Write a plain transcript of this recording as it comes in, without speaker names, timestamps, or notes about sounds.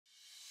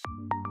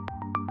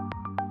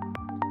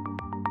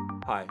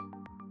Hi,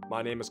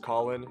 my name is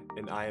Colin,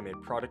 and I am a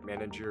product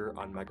manager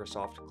on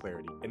Microsoft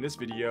Clarity. In this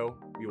video,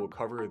 we will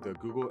cover the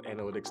Google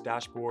Analytics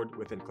dashboard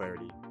within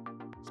Clarity,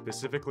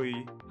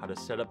 specifically how to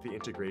set up the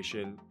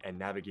integration and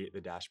navigate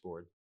the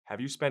dashboard. Have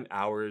you spent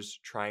hours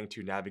trying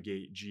to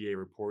navigate GA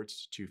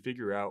reports to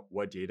figure out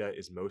what data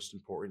is most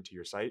important to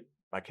your site?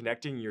 By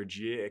connecting your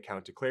GA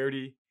account to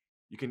Clarity,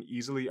 you can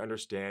easily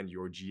understand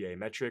your GA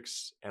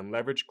metrics and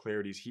leverage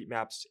Clarity's heat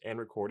maps and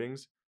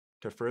recordings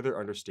to further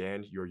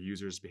understand your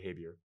users'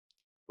 behavior.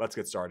 Let's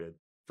get started.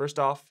 First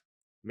off,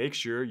 make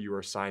sure you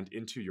are signed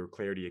into your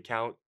Clarity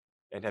account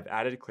and have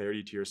added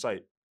Clarity to your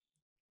site.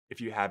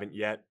 If you haven't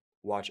yet,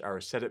 watch our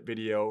setup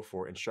video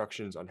for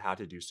instructions on how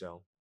to do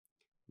so.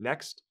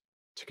 Next,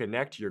 to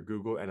connect your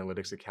Google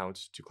Analytics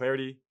account to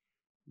Clarity,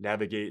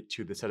 navigate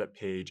to the setup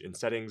page in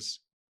Settings,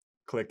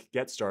 click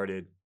Get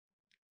Started,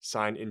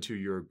 sign into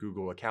your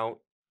Google account,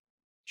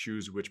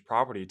 choose which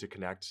property to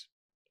connect,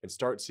 and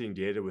start seeing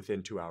data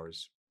within 2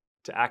 hours.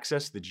 To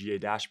access the GA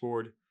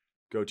dashboard,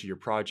 go to your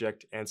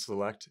project and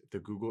select the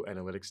Google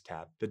Analytics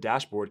tab. The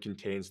dashboard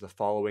contains the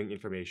following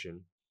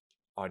information: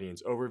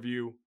 audience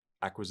overview,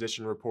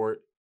 acquisition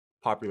report,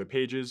 popular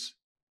pages,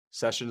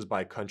 sessions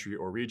by country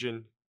or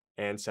region,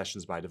 and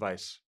sessions by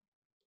device.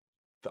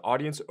 The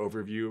audience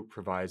overview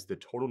provides the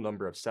total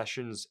number of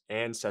sessions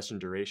and session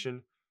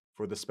duration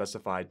for the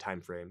specified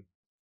time frame.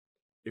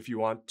 If you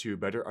want to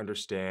better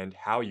understand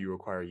how you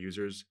acquire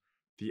users,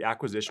 the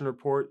acquisition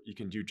report, you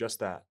can do just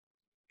that.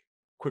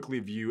 Quickly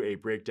view a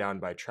breakdown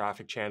by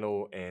traffic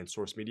channel and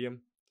source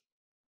medium,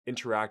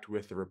 interact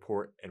with the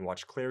report, and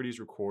watch Clarity's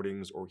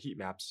recordings or heat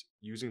maps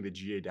using the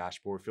GA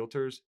dashboard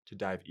filters to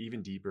dive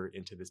even deeper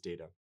into this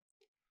data.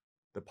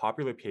 The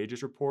popular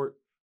pages report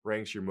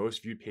ranks your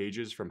most viewed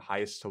pages from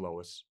highest to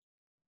lowest.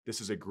 This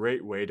is a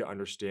great way to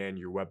understand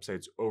your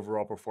website's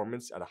overall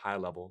performance at a high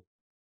level.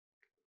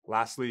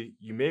 Lastly,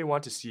 you may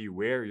want to see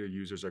where your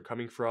users are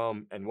coming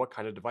from and what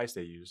kind of device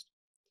they used.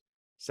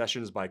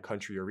 Sessions by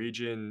country or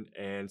region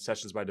and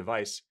sessions by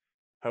device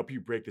help you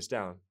break this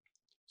down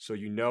so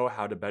you know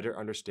how to better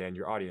understand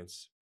your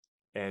audience.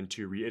 And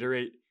to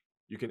reiterate,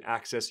 you can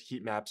access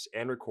heat maps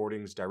and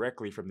recordings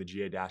directly from the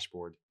GA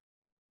dashboard.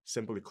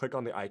 Simply click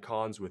on the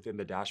icons within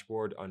the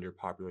dashboard under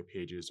popular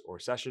pages or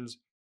sessions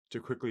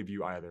to quickly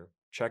view either.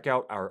 Check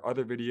out our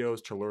other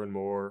videos to learn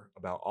more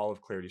about all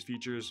of Clarity's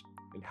features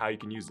and how you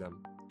can use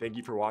them. Thank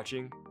you for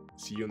watching.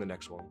 See you in the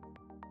next one.